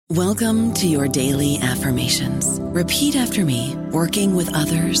Welcome to your daily affirmations. Repeat after me. Working with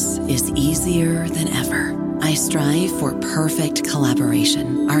others is easier than ever. I strive for perfect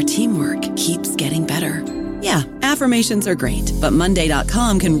collaboration. Our teamwork keeps getting better. Yeah, affirmations are great, but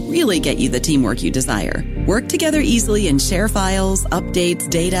Monday.com can really get you the teamwork you desire. Work together easily and share files, updates,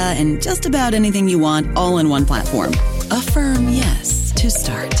 data, and just about anything you want all in one platform. Affirm yes to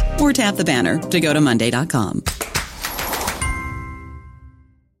start, or tap the banner to go to Monday.com.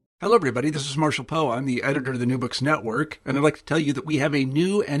 Hello, everybody. This is Marshall Poe. I'm the editor of the New Books Network, and I'd like to tell you that we have a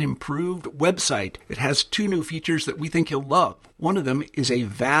new and improved website. It has 2 new features that we think you'll love. One of them is a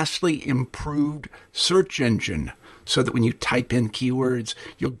vastly improved search engine, so that when you type in keywords,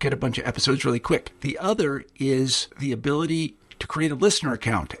 you'll get a bunch of episodes really quick. The other is the ability to create a listener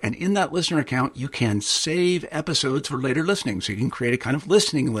account, and in that listener account, you can save episodes for later listening, so you can create a kind of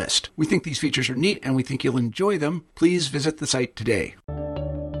listening list. We think these features are neat, and we think you'll enjoy them. Please visit the site today.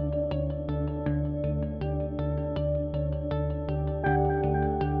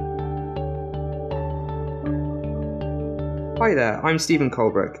 Hi there, I'm Stephen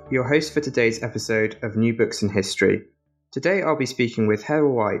Colbrook, your host for today's episode of New Books in History. Today I'll be speaking with Heather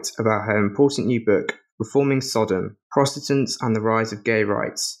White about her important new book, Reforming Sodom, Protestants and the Rise of Gay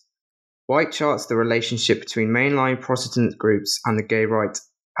Rights. White charts the relationship between mainline Protestant groups and the gay rights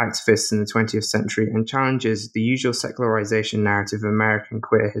activists in the 20th century and challenges the usual secularization narrative of American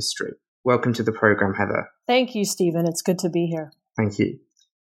queer history. Welcome to the program, Heather. Thank you, Stephen. It's good to be here. Thank you.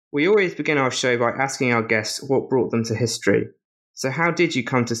 We always begin our show by asking our guests what brought them to history. So how did you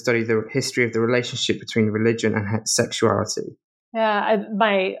come to study the history of the relationship between religion and sexuality? Yeah,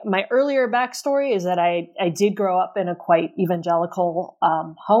 my earlier backstory is that I did grow up in a quite evangelical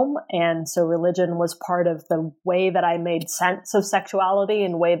home, and so religion was part of the way that I made sense of sexuality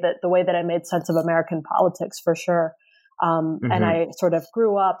and the way that I made sense of American politics, for sure. And I sort of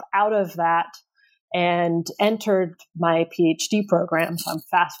grew up out of that and entered my PhD program. So I'm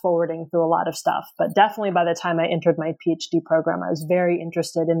fast forwarding through a lot of stuff, but definitely by the time I entered my PhD program, I was very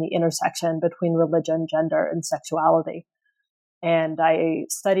interested in the intersection between religion, gender, and sexuality. And I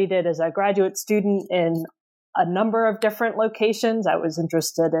studied it as a graduate student in a number of different locations. I was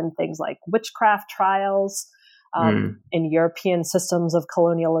interested in things like witchcraft trials, in European systems of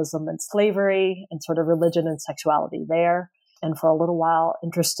colonialism and slavery, and sort of religion and sexuality there. And for a little while,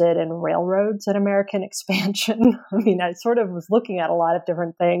 interested in railroads and American expansion. I mean, I sort of was looking at a lot of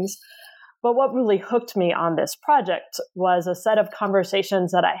different things. But what really hooked me on this project was a set of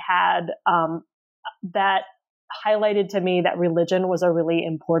conversations that I had that highlighted to me that religion was a really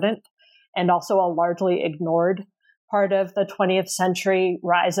important and also a largely ignored part of the 20th century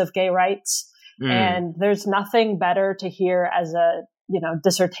rise of gay rights. And there's nothing better to hear as a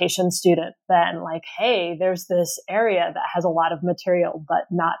dissertation student than like, hey, there's this area that has a lot of material, but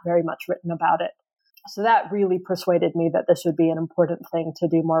not very much written about it. So that really persuaded me that this would be an important thing to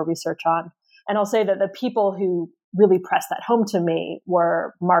do more research on. And I'll say that the people who really pressed that home to me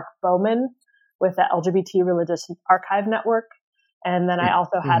were Mark Bowman with the LGBT Religious Archive Network. And then I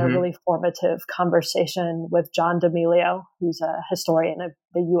also had a really formative conversation with John D'Amelio, who's a historian of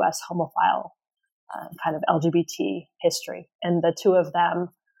the U.S. homophile kind of LGBT history. And the two of them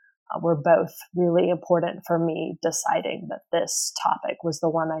were both really important for me deciding that this topic was the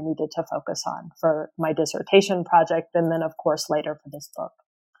one I needed to focus on for my dissertation project, and then, of course, later for this book.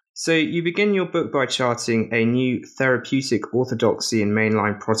 So you begin your book by charting a new therapeutic orthodoxy in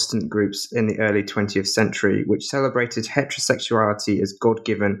mainline Protestant groups in the early 20th century, which celebrated heterosexuality as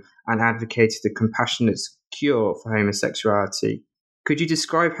God-given and advocated a compassionate cure for homosexuality. Could you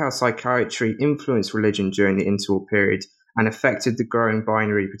describe how psychiatry influenced religion during the interwar period and affected the growing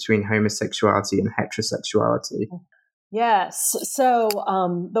binary between homosexuality and heterosexuality? Yes. So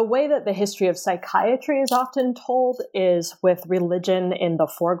the way that the history of psychiatry is often told is with religion in the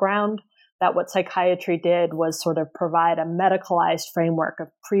foreground, that what psychiatry did was sort of provide a medicalized framework of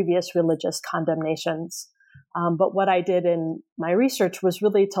previous religious condemnations. But what I did in my research was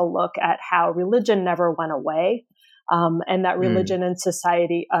really to look at how religion never went away. And that religion and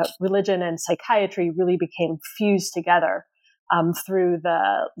religion and psychiatry really became fused together through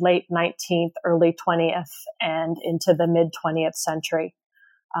the late 19th, early 20th, and into the mid 20th century.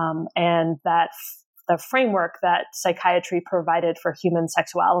 And that the framework that psychiatry provided for human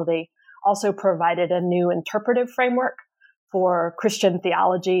sexuality also provided a new interpretive framework for Christian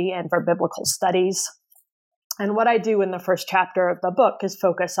theology and for biblical studies. And what I do in the first chapter of the book is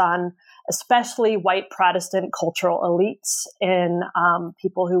focus on especially white Protestant cultural elites in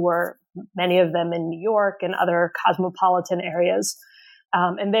people who were, many of them in New York and other cosmopolitan areas,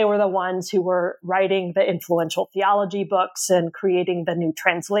 And they were the ones who were writing the influential theology books and creating the new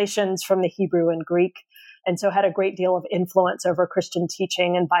translations from the Hebrew and Greek, and so had a great deal of influence over Christian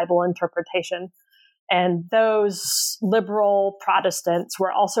teaching and Bible interpretation. And those liberal Protestants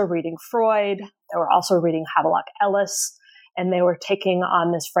were also reading Freud. They were also reading Havelock Ellis, and they were taking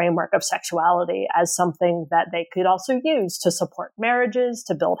on this framework of sexuality as something that they could also use to support marriages,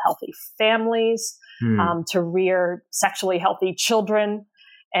 to build healthy families, to rear sexually healthy children.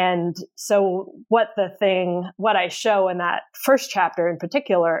 And so what I show in that first chapter in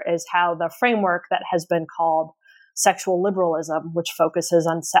particular is how the framework that has been called sexual liberalism, which focuses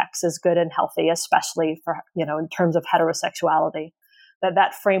on sex as good and healthy, especially for, in terms of heterosexuality,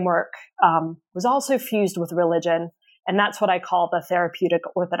 that framework was also fused with religion. And that's what I call the therapeutic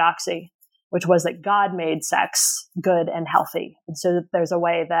orthodoxy, which was that God made sex good and healthy. And so there's a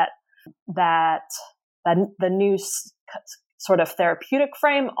way that the new sort of therapeutic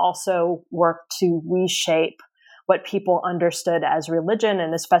frame also worked to reshape what people understood as religion,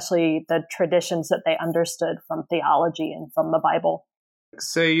 and especially the traditions that they understood from theology and from the Bible.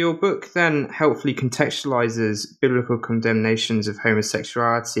 So your book then helpfully contextualizes biblical condemnations of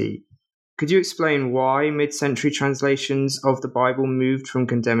homosexuality. Could you explain why mid-century translations of the Bible moved from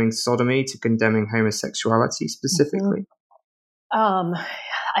condemning sodomy to condemning homosexuality specifically?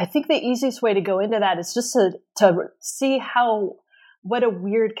 I think the easiest way to go into that is just to see what a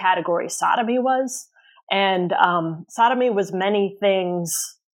weird category sodomy was. And sodomy was many things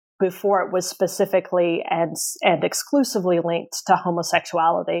before it was specifically and exclusively linked to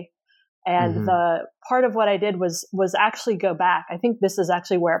homosexuality. And the part of what I did was actually go back. I think this is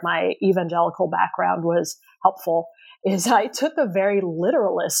actually where my evangelical background was helpful, is I took a very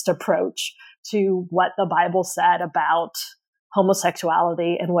literalist approach to what the Bible said about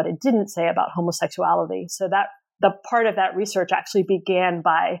homosexuality and what it didn't say about homosexuality. So that the part of that research actually began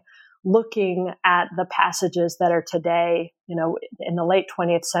by looking at the passages that are today, in the late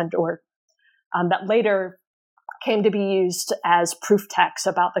 20th century, or that later came to be used as proof texts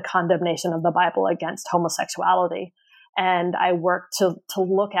about the condemnation of the Bible against homosexuality. And I worked to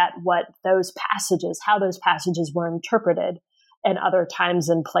look at how those passages were interpreted in other times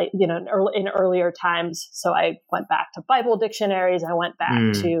and in earlier times. So I went back to Bible dictionaries. I went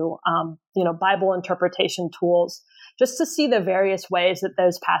back to, Bible interpretation tools, just to see the various ways that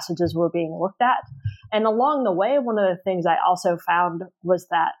those passages were being looked at. And along the way, one of the things I also found was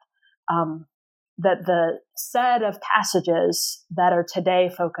that the set of passages that are today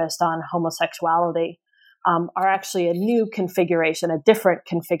focused on homosexuality are actually a new configuration, a different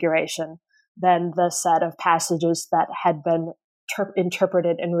configuration than the set of passages that had been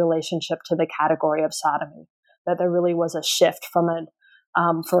interpreted in relationship to the category of sodomy. That there really was a shift from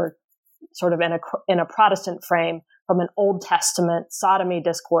for sort of in a Protestant frame, from an Old Testament sodomy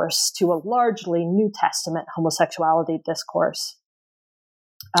discourse to a largely New Testament homosexuality discourse.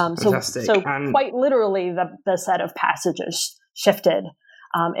 So quite literally, the set of passages shifted,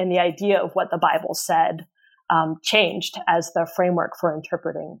 and the idea of what the Bible said changed as the framework for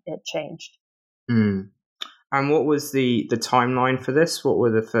interpreting it changed. And what was the timeline for this? What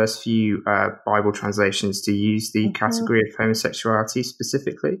were the first few Bible translations to use the category of homosexuality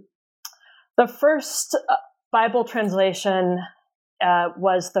specifically? The first Bible translation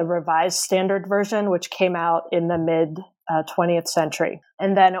was the Revised Standard Version, which came out in the mid 20th century.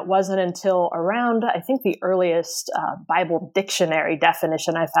 And then it wasn't until around, I think the earliest Bible dictionary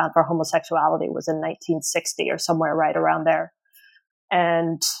definition I found for homosexuality was in 1960 or somewhere right around there.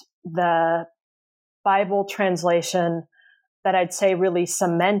 And the Bible translation that I'd say really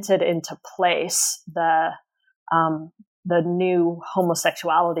cemented into place the new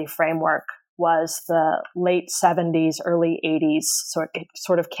homosexuality framework was the late 70s, early 80s. So it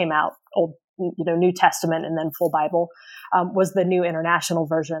sort of came out New Testament and then full Bible, was the New International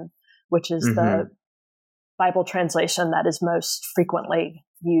Version, which is the Bible translation that is most frequently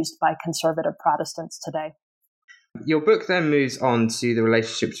used by conservative Protestants today. Your book then moves on to the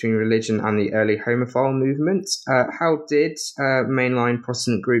relationship between religion and the early homophile movement. How did mainline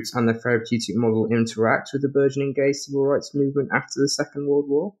Protestant groups and the therapeutic model interact with the burgeoning gay civil rights movement after the Second World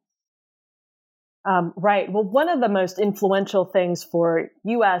War? Right. Well, one of the most influential things for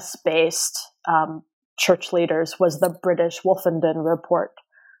US-based church leaders was the British Wolfenden Report,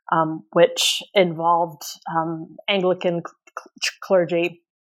 which involved Anglican clergy,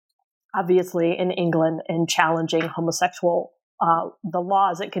 obviously in England, in challenging homosexual, the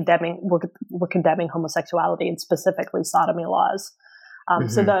laws at were condemning homosexuality, and specifically sodomy laws.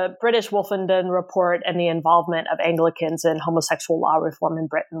 So the British Wolfenden Report and the involvement of Anglicans in homosexual law reform in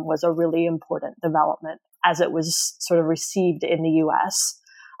Britain was a really important development. as it was sort of received in the U.S.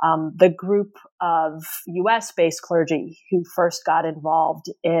 The group of U.S.-based clergy who first got involved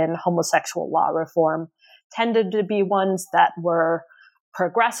in homosexual law reform tended to be ones that were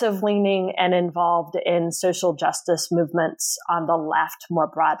progressive leaning and involved in social justice movements on the left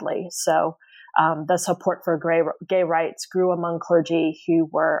more broadly. So the support for gay rights grew among clergy who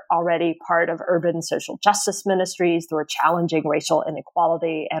were already part of urban social justice ministries that were challenging racial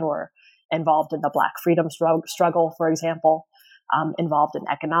inequality and were involved in the Black freedom struggle, for example, involved in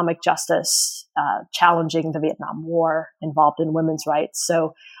economic justice, challenging the Vietnam War, involved in women's rights.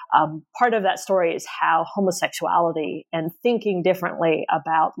 So part of that story is how homosexuality and thinking differently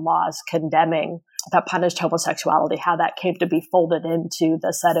about laws condemning that punished homosexuality, how that came to be folded into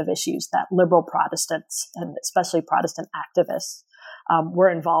the set of issues that liberal Protestants and especially Protestant activists were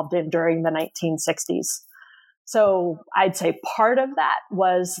involved in during the 1960s. So I'd say part of that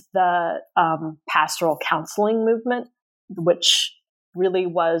was the pastoral counseling movement, which really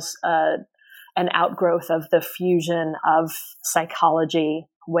was an outgrowth of the fusion of psychology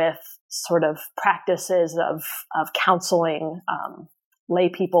with sort of practices of counseling lay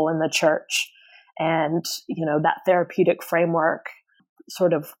people in the church. And, that therapeutic framework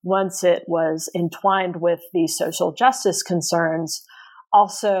sort of, once it was entwined with these social justice concerns,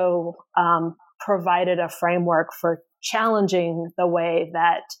 also provided a framework for challenging the way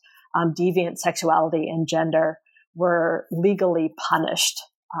that deviant sexuality and gender were legally punished.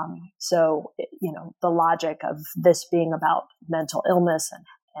 So, the logic of this being about mental illness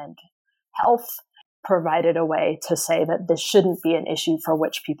and health provided a way to say that this shouldn't be an issue for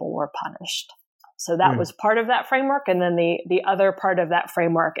which people were punished. So that was part of that framework. And then the other part of that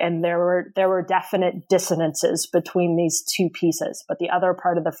framework, and there were definite dissonances between these two pieces, but the other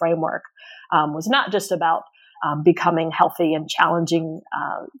part of the framework was not just about becoming healthy and challenging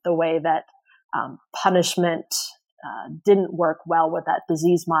the way that punishment didn't work well with that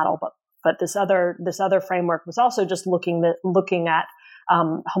disease model, but this other framework was also just looking at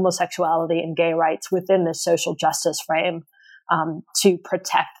homosexuality and gay rights within the social justice frame to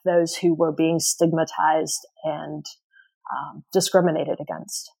protect those who were being stigmatized and discriminated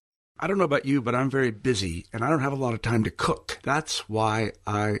against. I don't know about you, but I'm very busy and I don't have a lot of time to cook. That's why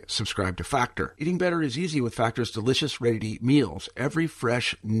I subscribe to Factor. Eating better is easy with Factor's delicious, ready-to-eat meals. Every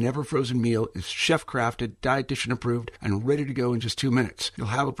fresh, never frozen meal is chef-crafted, dietitian approved, and ready to go in just 2 minutes. You'll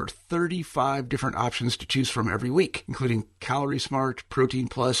have over 35 different options to choose from every week, including Calorie Smart, Protein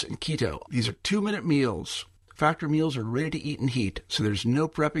Plus, and Keto. These are 2-minute meals. Factor meals are ready to eat and heat, so there's no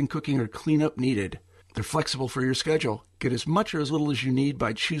prepping, cooking, or cleanup needed. They're flexible for your schedule. Get as much or as little as you need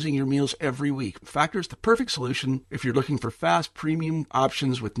by choosing your meals every week. Factor is the perfect solution if you're looking for fast, premium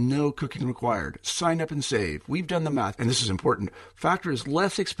options with no cooking required. Sign up and save. We've done the math, and this is important. Factor is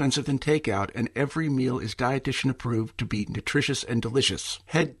less expensive than takeout, and every meal is dietitian approved to be nutritious and delicious.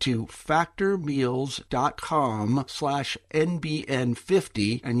 Head to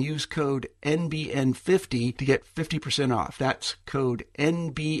factormeals.com/NBN50 and use code NBN50 to get 50% off. That's code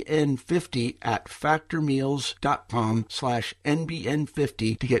NBN50 at factormeals.com/NBN50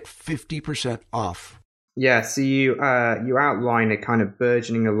 to get 50% off. Yeah, so you outline a kind of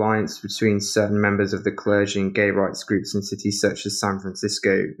burgeoning alliance between certain members of the clergy and gay rights groups in cities such as San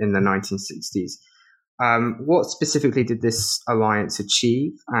Francisco in the 1960s. What specifically did this alliance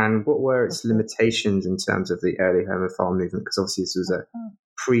achieve, and what were its limitations in terms of the early homophile movement? Because obviously this was a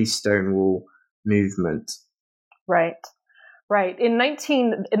pre-Stonewall movement. Right. Right. In the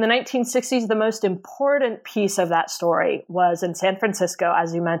 1960s, the most important piece of that story was in San Francisco,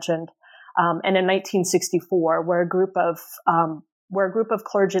 as you mentioned, and in 1964, where a group of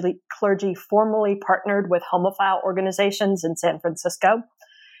clergy formally partnered with homophile organizations in San Francisco,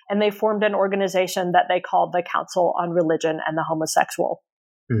 and they formed an organization that they called the Council on Religion and the Homosexual.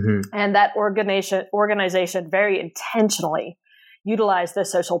 Mm-hmm. And that organization very intentionally utilized the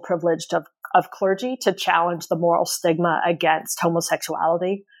social privilege of clergy to challenge the moral stigma against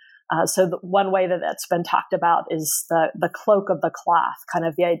homosexuality. So one way that that's been talked about is the cloak of the cloth, kind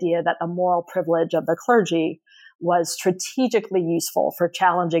of the idea that the moral privilege of the clergy was strategically useful for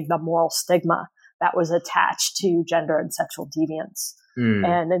challenging the moral stigma that was attached to gender and sexual deviance.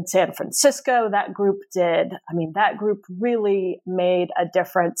 And in San Francisco, that group really made a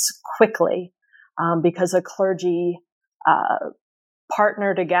difference quickly because the clergy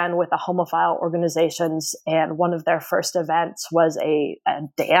partnered again with the homophile organizations, and one of their first events was a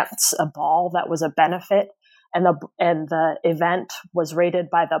ball that was a benefit, and the event was raided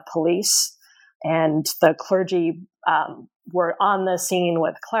by the police, and the clergy were on the scene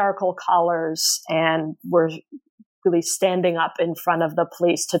with clerical collars and were really standing up in front of the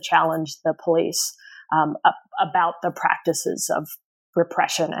police to challenge the police about the practices of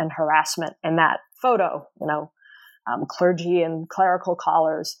repression and harassment. And that photo, clergy and clerical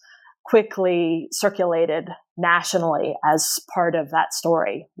collars, quickly circulated nationally as part of that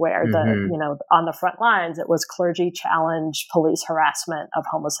story, where on the front lines, it was clergy challenge police harassment of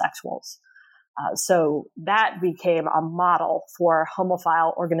homosexuals. So that became a model for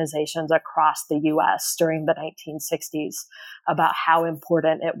homophile organizations across the U.S. during the 1960s about how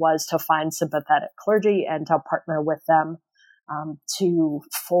important it was to find sympathetic clergy and to partner with them to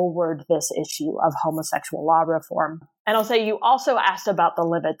forward this issue of homosexual law reform. And I'll say, you also asked about the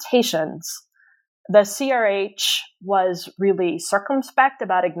limitations. The CRH was really circumspect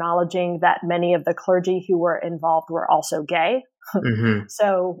about acknowledging that many of the clergy who were involved were also gay. Mm-hmm.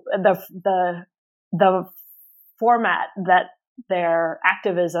 So the format that their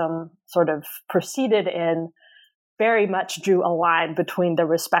activism sort of proceeded in very much drew a line between the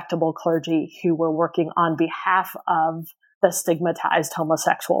respectable clergy who were working on behalf of the stigmatized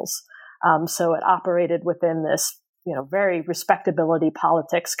homosexuals. So it operated within this, very respectability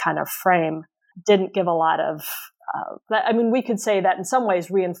politics kind of frame. Didn't give a lot of, we could say that in some ways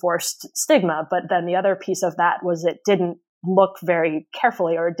reinforced stigma, but then the other piece of that was it didn't look very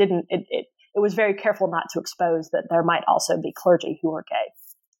carefully, or it was very careful not to expose that there might also be clergy who were gay.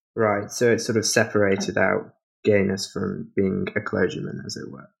 Right. So it sort of separated out gayness from being a clergyman, as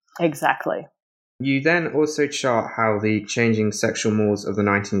it were. Exactly. You then also chart how the changing sexual mores of the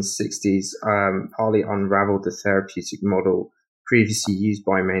 1960s partly unraveled the therapeutic model previously used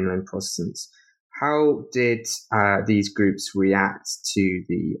by mainline Protestants. How did these groups react to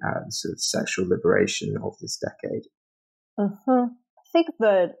the sort of sexual liberation of this decade? Mm-hmm. I think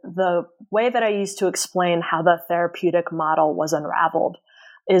the way that I used to explain how the therapeutic model was unraveled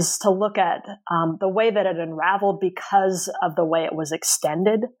is to look at the way that it unraveled because of the way it was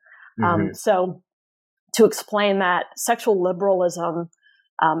extended. Mm-hmm. So to explain that, sexual liberalism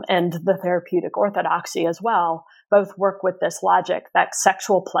and the therapeutic orthodoxy as well both work with this logic that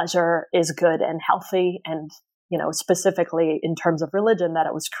sexual pleasure is good and healthy, and specifically in terms of religion, that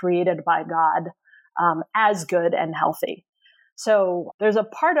it was created by God as good and healthy. So there's a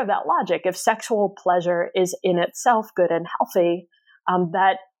part of that logic, if sexual pleasure is in itself good and healthy,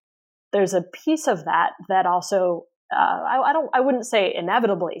 that there's a piece of that also, I wouldn't say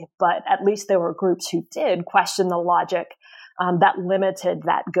inevitably, but at least there were groups who did question the logic that limited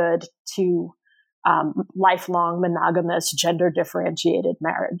that good to lifelong monogamous gender differentiated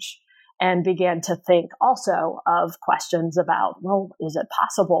marriage, and began to think also of questions about, well, is it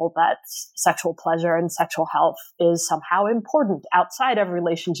possible that sexual pleasure and sexual health is somehow important outside of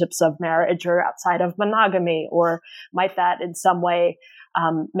relationships of marriage or outside of monogamy, or might that in some way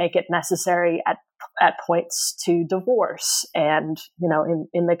make it necessary at points to divorce? And,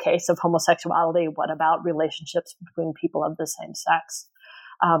 in the case of homosexuality, what about relationships between people of the same sex?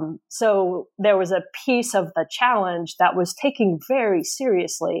 So there was a piece of the challenge that was taking very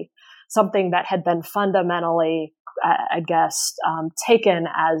seriously something that had been fundamentally, taken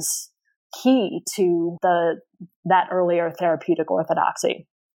as key to that earlier therapeutic orthodoxy,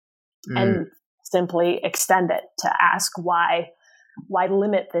 and simply extend it to ask why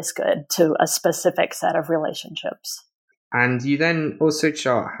limit this good to a specific set of relationships. And you then also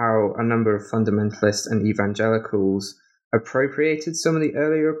chart how a number of fundamentalists and evangelicals appropriated some of the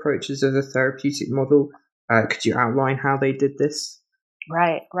earlier approaches of the therapeutic model. Could you outline how they did this?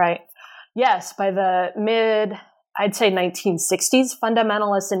 Right. Yes, by the I'd say 1960s,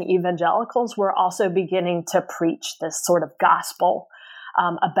 fundamentalists and evangelicals were also beginning to preach this sort of gospel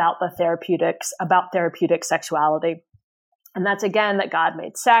about therapeutic sexuality. And that's, again, that God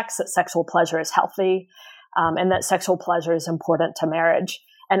made sex, that sexual pleasure is healthy, and that sexual pleasure is important to marriage.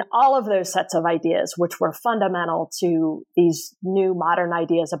 And all of those sets of ideas, which were fundamental to these new modern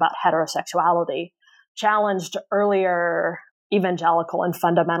ideas about heterosexuality, challenged earlier evangelical and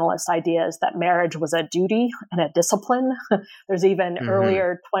fundamentalist ideas that marriage was a duty and a discipline. There's even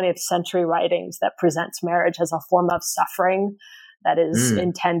earlier 20th century writings that presents marriage as a form of suffering that is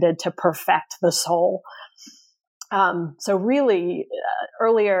intended to perfect the soul. So really,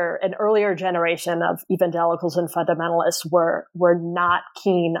 an earlier generation of evangelicals and fundamentalists were not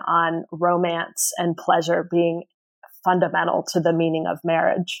keen on romance and pleasure being fundamental to the meaning of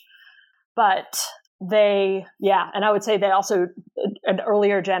marriage. But and I would say an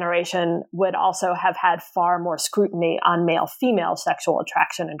earlier generation would also have had far more scrutiny on male-female sexual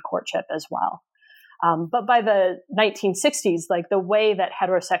attraction and courtship as well. But by the 1960s, the way that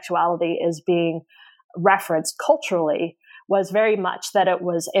heterosexuality is being referenced culturally was very much that it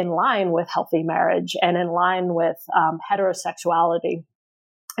was in line with healthy marriage and in line with heterosexuality.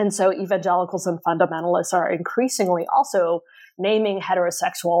 And so evangelicals and fundamentalists are increasingly also naming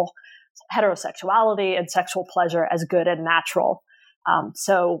heterosexuality and sexual pleasure as good and natural.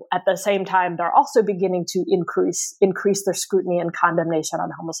 So at the same time, they're also beginning to increase their scrutiny and condemnation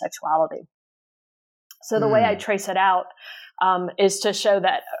on homosexuality. So the way I trace it out is to show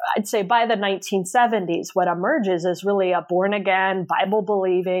that I'd say by the 1970s, what emerges is really a born-again,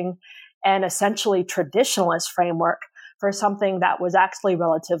 Bible-believing, and essentially traditionalist framework for something that was actually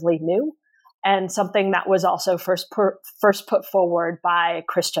relatively new and something that was also first put forward by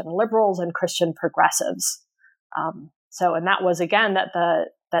Christian liberals and Christian progressives. And that was, again,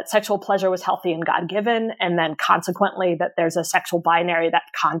 that sexual pleasure was healthy and God-given, and then consequently that there's a sexual binary that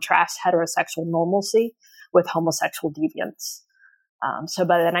contrasts heterosexual normalcy with homosexual deviance. So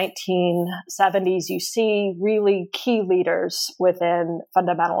by the 1970s, you see really key leaders within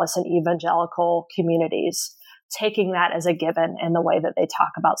fundamentalist and evangelical communities taking that as a given in the way that they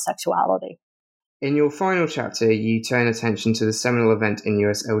talk about sexuality. In your final chapter, you turn attention to the seminal event in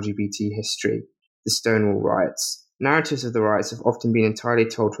US LGBT history, the Stonewall Riots. Narratives of the riots have often been entirely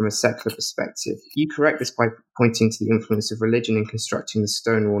told from a secular perspective. You correct this by pointing to the influence of religion in constructing the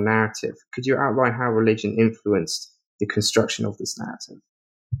Stonewall narrative. Could you outline how religion influenced the construction of this narrative?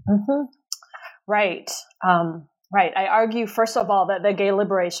 Mm-hmm. Right. Right. I argue, first of all, that the gay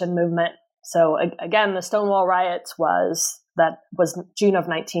liberation movement, so again, the Stonewall Riots was June of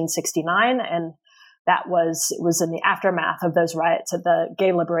 1969, and it was in the aftermath of those riots that the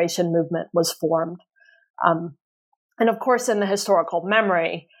gay liberation movement was formed. And of course, in the historical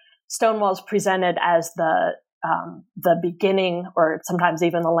memory, Stonewall is presented as the beginning, or sometimes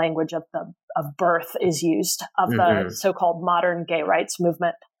even the language of birth is used of the so-called modern gay rights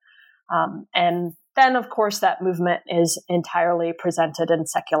movement. And then, of course, that movement is entirely presented in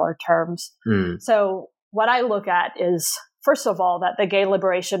secular terms. So what I look at is, first of all, that the gay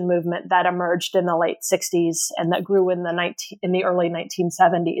liberation movement that emerged in the late 60s and that grew in the early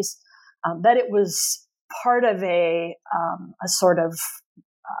 1970s, that it was part of a sort of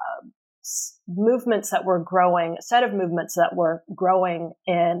movements that were growing, a set of movements that were growing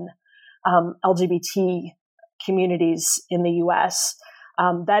in LGBT communities in the U.S.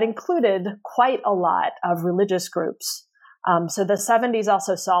 That included quite a lot of religious groups. So the 70s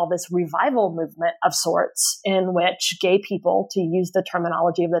also saw this revival movement of sorts in which gay people, to use the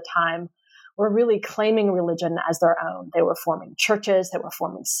terminology of the time, were really claiming religion as their own. They were forming churches, they were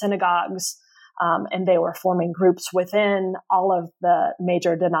forming synagogues, and they were forming groups within all of the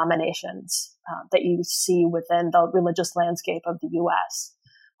major denominations that you see within the religious landscape of the U.S.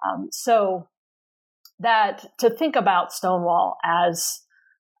 So that to think about Stonewall as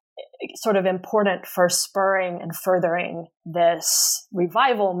sort of important for spurring and furthering this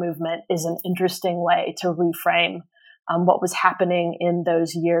revival movement is an interesting way to reframe what was happening in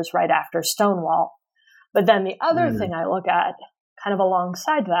those years right after Stonewall. But then the other thing I look at kind of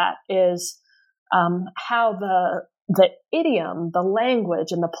alongside that is how the idiom, the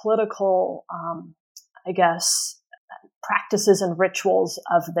language, and the political, practices and rituals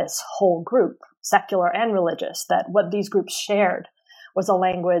of this whole group, secular and religious, that what these groups shared was a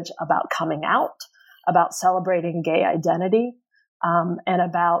language about coming out, about celebrating gay identity, and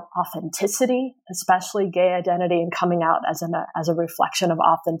about authenticity, especially gay identity and coming out as a reflection of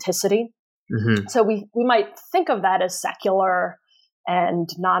authenticity. Mm-hmm. So we might think of that as secular and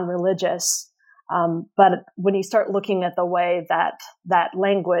non-religious. But when you start looking at the way that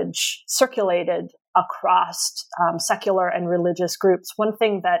language circulated across secular and religious groups, one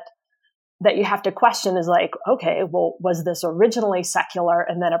thing that you have to question is like, okay, well, was this originally secular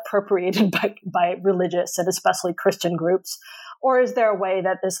and then appropriated by religious and especially Christian groups? Or is there a way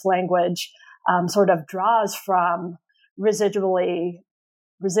that this language sort of draws from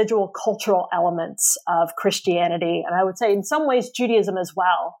residual cultural elements of Christianity, and I would say in some ways Judaism as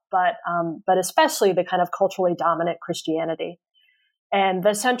well, but especially the kind of culturally dominant Christianity. And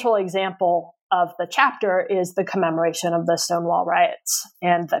the central example of the chapter is the commemoration of the Stonewall Riots.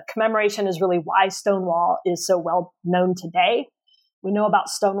 And the commemoration is really why Stonewall is so well known today. We know about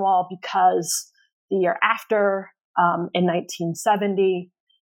Stonewall because the year after, in 1970,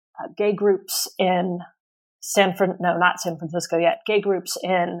 gay groups in gay groups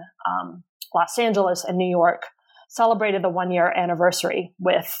in Los Angeles and New York celebrated the 1-year anniversary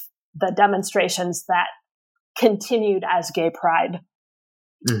with the demonstrations that continued as Gay Pride.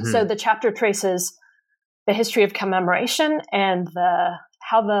 Mm-hmm. So the chapter traces the history of commemoration and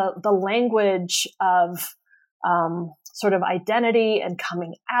how the language of sort of identity and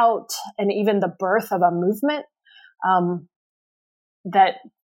coming out and even the birth of a movement that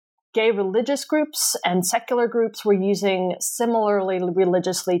gay religious groups and secular groups were using similarly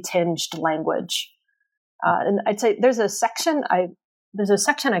religiously tinged language. And I'd say there's a section I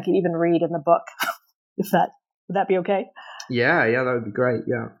could even read in the book, would that be okay? Yeah, that would be great.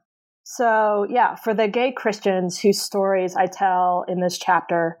 Yeah. So, for the gay Christians whose stories I tell in this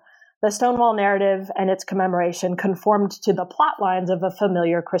chapter, the Stonewall narrative and its commemoration conformed to the plot lines of a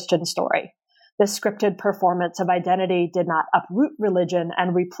familiar Christian story. This scripted performance of identity did not uproot religion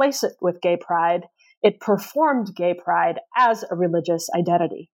and replace it with gay pride. It performed gay pride as a religious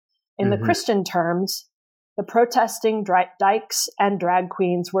identity. In the Christian terms, the protesting dykes and drag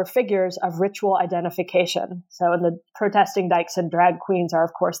queens were figures of ritual identification. So the protesting dykes and drag queens are,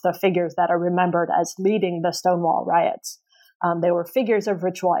 of course, the figures that are remembered as leading the Stonewall riots. They were figures of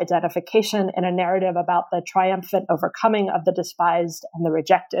ritual identification in a narrative about the triumphant overcoming of the despised and the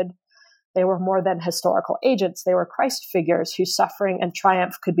rejected. They were more than historical agents. They were Christ figures whose suffering and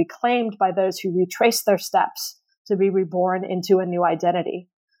triumph could be claimed by those who retraced their steps to be reborn into a new identity.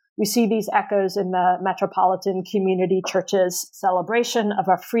 We see these echoes in the Metropolitan Community Church's celebration of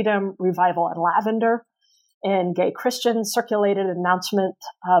a freedom revival in Lavender, in gay Christians' circulated announcement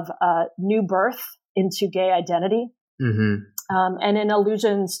of a new birth into gay identity, and in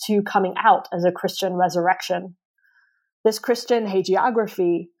allusions to coming out as a Christian resurrection. This Christian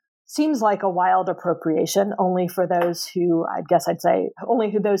hagiography seems like a wild appropriation only for those who,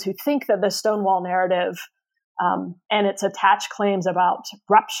 those who think that the Stonewall narrative and its attached claims about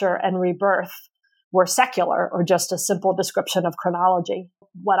rupture and rebirth were secular or just a simple description of chronology.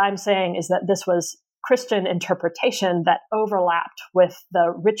 What I'm saying is that this was Christian interpretation that overlapped with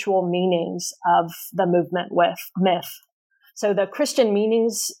the ritual meanings of the movement with myth. So the Christian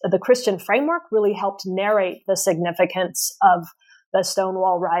meanings, the Christian framework really helped narrate the significance of the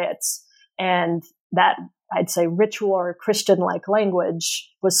Stonewall riots, and that, I'd say, ritual or Christian-like language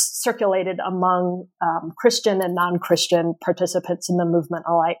was circulated among Christian and non-Christian participants in the movement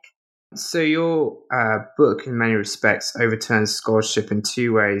alike. So your book, in many respects, overturns scholarship in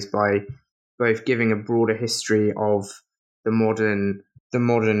two ways, by both giving a broader history of the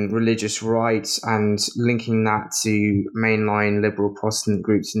modern religious right and linking that to mainline liberal Protestant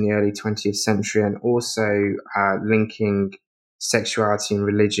groups in the early 20th century, and also linking sexuality and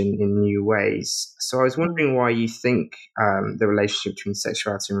religion in new ways. So I was wondering why you think the relationship between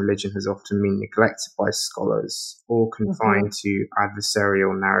sexuality and religion has often been neglected by scholars or confined to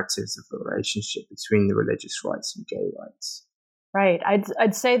adversarial narratives of the relationship between the religious rights and gay rights. Right.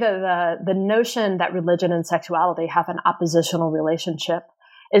 I'd say that the notion that religion and sexuality have an oppositional relationship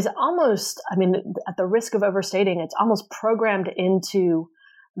is almost, at the risk of overstating, it's almost programmed into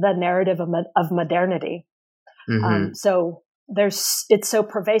the narrative of modernity. So it's so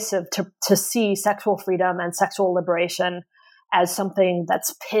pervasive to see sexual freedom and sexual liberation as something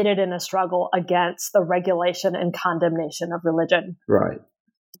that's pitted in a struggle against the regulation and condemnation of religion. Right.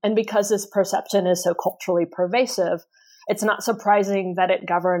 And because this perception is so culturally pervasive, it's not surprising that it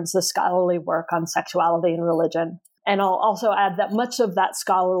governs the scholarly work on sexuality and religion. And I'll also add that much of that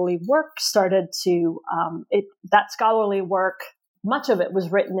scholarly work much of it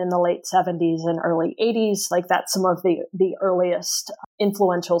was written in the late 70s and early 80s. Like that's some of the earliest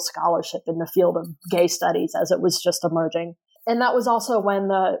influential scholarship in the field of gay studies as it was just emerging. And that was also when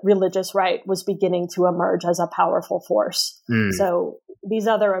the religious right was beginning to emerge as a powerful force. So these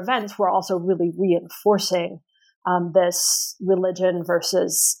other events were also really reinforcing this religion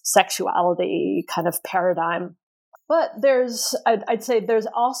versus sexuality kind of paradigm. But I'd say there's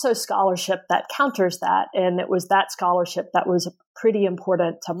also scholarship that counters that. And it was that scholarship that was pretty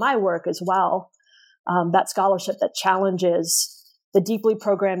important to my work as well. That scholarship that challenges the deeply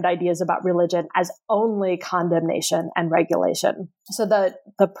programmed ideas about religion as only condemnation and regulation. So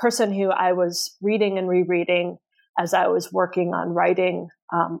the person who I was reading and rereading as I was working on writing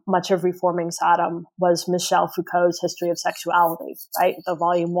much of Reforming Sodom was Michel Foucault's History of Sexuality, right? The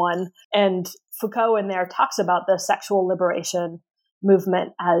volume 1. And Foucault in there talks about the sexual liberation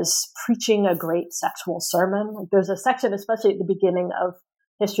movement as preaching a great sexual sermon. Like there's a section, especially at the beginning of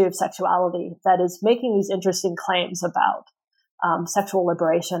History of Sexuality, that is making these interesting claims about sexual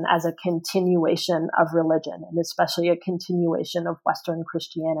liberation as a continuation of religion, and especially a continuation of Western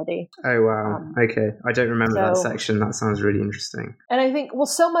Christianity. Oh, wow. Okay. I don't remember that section. That sounds really interesting. And I think,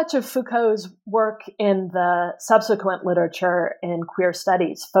 so much of Foucault's work in the subsequent literature in queer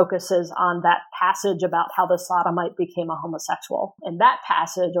studies focuses on that passage about how the sodomite became a homosexual. And that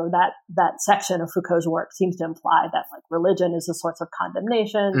passage, or that section of Foucault's work, seems to imply that like religion is a source of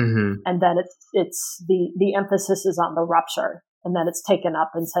condemnation, and then it's the emphasis is on the rupture. And then it's taken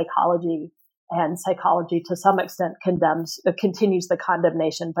up in psychology and psychology to some extent continues the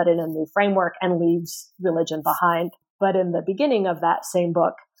condemnation, but in a new framework, and leaves religion behind. But in the beginning of that same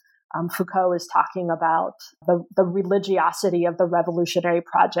book, Foucault is talking about the religiosity of the revolutionary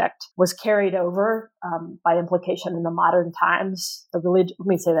project was carried over by implication into modern times. Let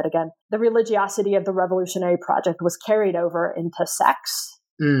me say that again. The religiosity of the revolutionary project was carried over into sex,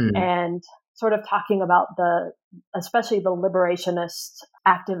 and sort of talking about especially the liberationist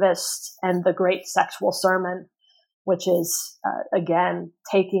activists and the Great Sexual Sermon, which is, again,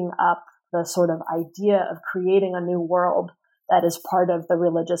 taking up the sort of idea of creating a new world that is part of the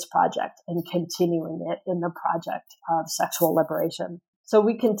religious project and continuing it in the project of sexual liberation. So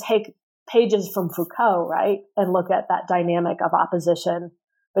we can take pages from Foucault, right, and look at that dynamic of opposition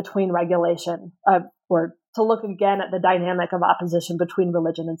between regulation, or to look again at the dynamic of opposition between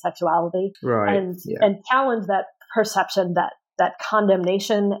religion and sexuality, right, and challenge that perception that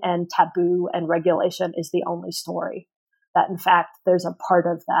condemnation and taboo and regulation is the only story. That in fact, there's a part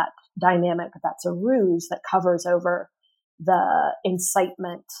of that dynamic that's a ruse that covers over the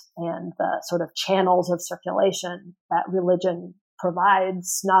incitement and the sort of channels of circulation that religion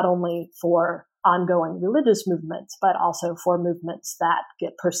provides, not only for ongoing religious movements, but also for movements that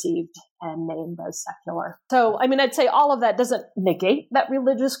get perceived and named as secular. So, I mean, I'd say all of that doesn't negate that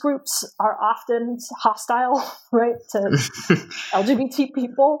religious groups are often hostile, right, to LGBT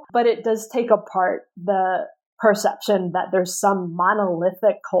people, but it does take apart the perception that there's some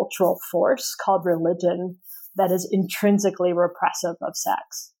monolithic cultural force called religion that is intrinsically repressive of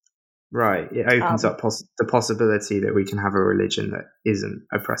sex. Right. It opens up the possibility that we can have a religion that isn't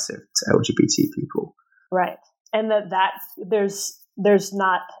oppressive to LGBT people. Right. And that there's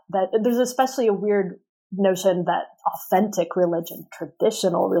especially a weird notion that authentic religion,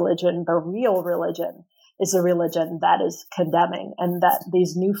 traditional religion, the real religion is a religion that is condemning, and that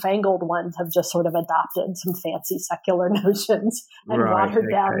these newfangled ones have just sort of adopted some fancy secular notions and watered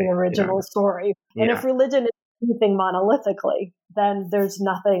down the original story. And if religion is anything monolithically, then there's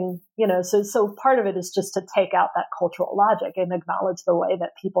nothing, so part of it is just to take out that cultural logic and acknowledge the way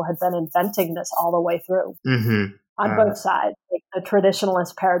that people had been inventing this all the way through. Mm-hmm. On both sides. The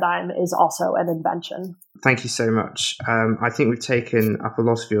traditionalist paradigm is also an invention. Thank you so much. I think we've taken up a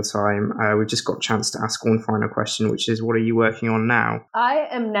lot of your time. We've just got a chance to ask one final question, which is, what are you working on now? I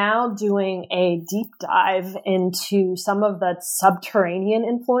am now doing a deep dive into some of the subterranean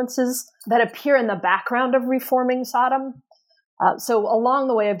influences that appear in the background of reforming Sodom. So along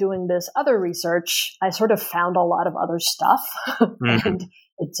the way of doing this other research, I sort of found a lot of other stuff, and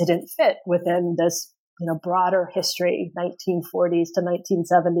it didn't fit within this broader history, 1940s to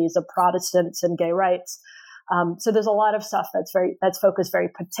 1970s of Protestants and gay rights. So there's a lot of stuff that's focused very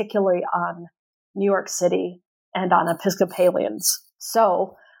particularly on New York City and on Episcopalians.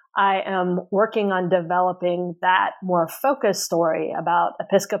 So I am working on developing that more focused story about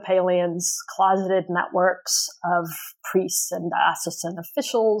Episcopalians, closeted networks of priests and diocesan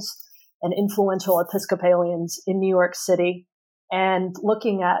officials and influential Episcopalians in New York City, and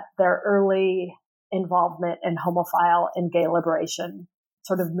looking at their early involvement in homophile and gay liberation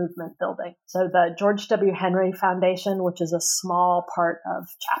sort of movement building. So the George W. Henry Foundation, which is a small part of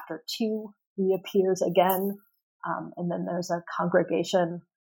Chapter 2, reappears again. And then there's a congregation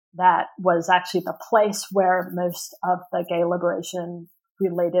that was actually the place where most of the gay liberation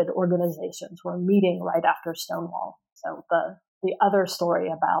related organizations were meeting right after Stonewall. So the other story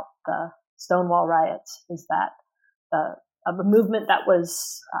about the Stonewall riots is that of a movement that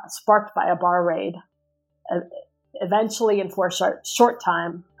was sparked by a bar raid, eventually and for a short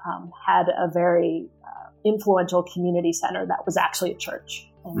time had a very influential community center that was actually a church.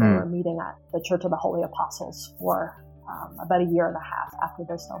 And they were meeting at the Church of the Holy Apostles for about a year and a half after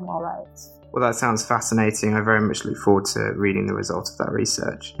the Stonewall riots. Well, that sounds fascinating. I very much look forward to reading the results of that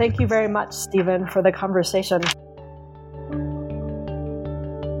research. Thank you very much, Stephen, for the conversation.